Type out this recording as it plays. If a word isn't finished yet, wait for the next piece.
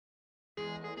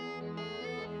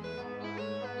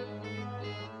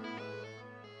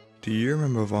Do you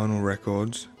remember vinyl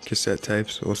records, cassette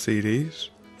tapes, or CDs?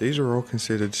 These are all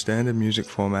considered standard music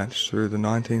formats through the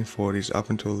 1940s up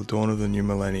until the dawn of the new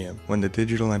millennium, when the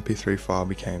digital MP3 file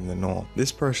became the norm.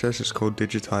 This process is called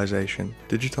digitisation.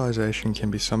 Digitisation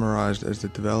can be summarized as the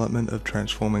development of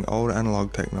transforming old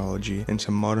analog technology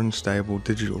into modern, stable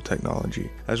digital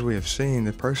technology. As we have seen,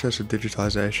 the process of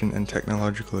digitisation and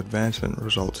technological advancement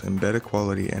results in better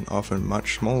quality and often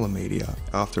much smaller media.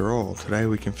 After all, today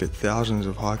we can fit thousands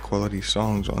of high-quality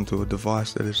songs onto a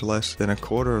device that is less than a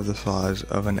quarter of the size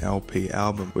of an LP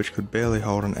album, which could barely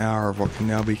hold an hour of what can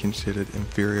now be considered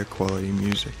inferior quality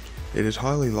music. It is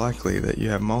highly likely that you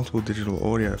have multiple digital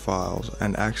audio files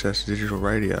and access digital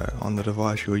radio on the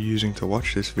device you are using to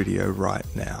watch this video right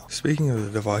now. Speaking of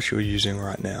the device you're using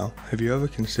right now, have you ever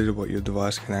considered what your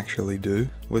device can actually do?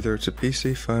 Whether it's a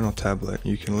PC, phone or tablet,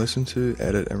 you can listen to,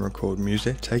 edit and record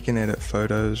music, take and edit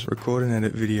photos, record and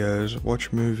edit videos,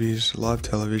 watch movies, live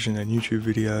television and YouTube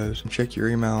videos, and check your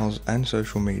emails and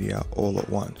social media all at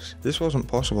once. This wasn't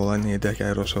possible only a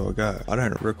decade or so ago. I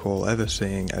don't recall ever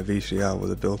seeing a VCR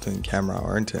with a built-in camera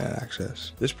or internet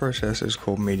access. This process is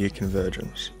called media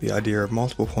convergence, the idea of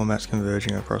multiple formats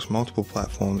converging across multiple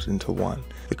platforms into one.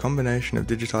 The combination of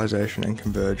digitisation and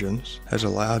convergence has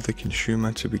allowed the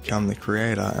consumer to become the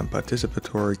creator and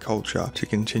participatory culture to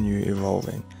continue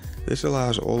evolving. This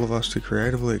allows all of us to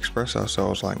creatively express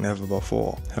ourselves like never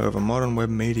before. However, modern web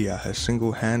media has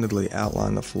single-handedly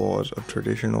outlined the flaws of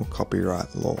traditional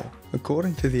copyright law.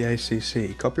 According to the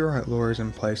ACC, copyright law is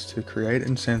in place to create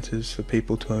incentives for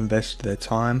people to invest their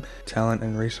time, talent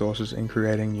and resources in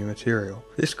creating new material.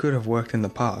 This could have worked in the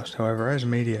past, however, as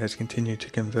media has continued to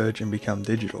converge and become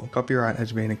digital, copyright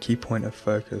has been a key point of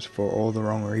focus for all the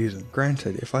wrong reasons.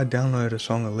 Granted, if I download a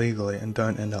song illegally and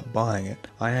don't end up buying it,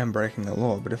 I am breaking the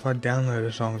law, but if I download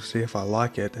a song to see if I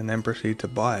like it and then proceed to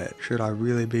buy it, should I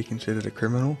really be considered a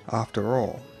criminal? After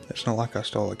all, it's not like I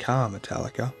stole a car,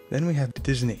 Metallica. Then we have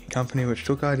Disney, a company which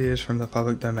took ideas from the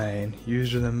public domain,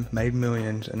 used them, made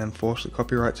millions, and then forced the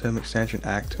Copyright Term Extension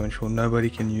Act to ensure nobody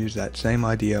can use that same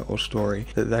idea or story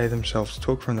that they themselves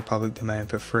took from the public domain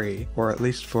for free, or at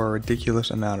least for a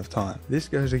ridiculous amount of time. This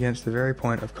goes against the very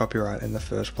point of copyright in the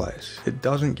first place. It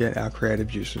doesn't get our creative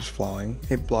juices flowing,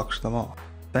 it blocks them off.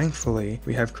 Thankfully,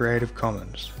 we have Creative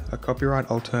Commons, a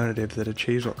copyright alternative that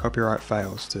achieves what copyright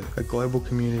fails to, a global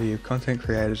community of content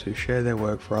creators who share their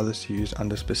work for others to use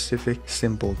under specific,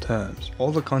 simple terms.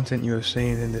 All the content you have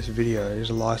seen in this video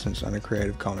is licensed under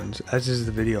Creative Commons, as is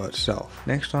the video itself.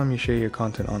 Next time you share your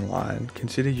content online,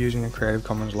 consider using a Creative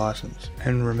Commons license.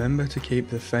 And remember to keep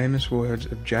the famous words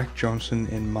of Jack Johnson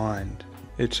in mind.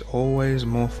 It's always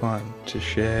more fun to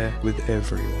share with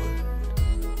everyone.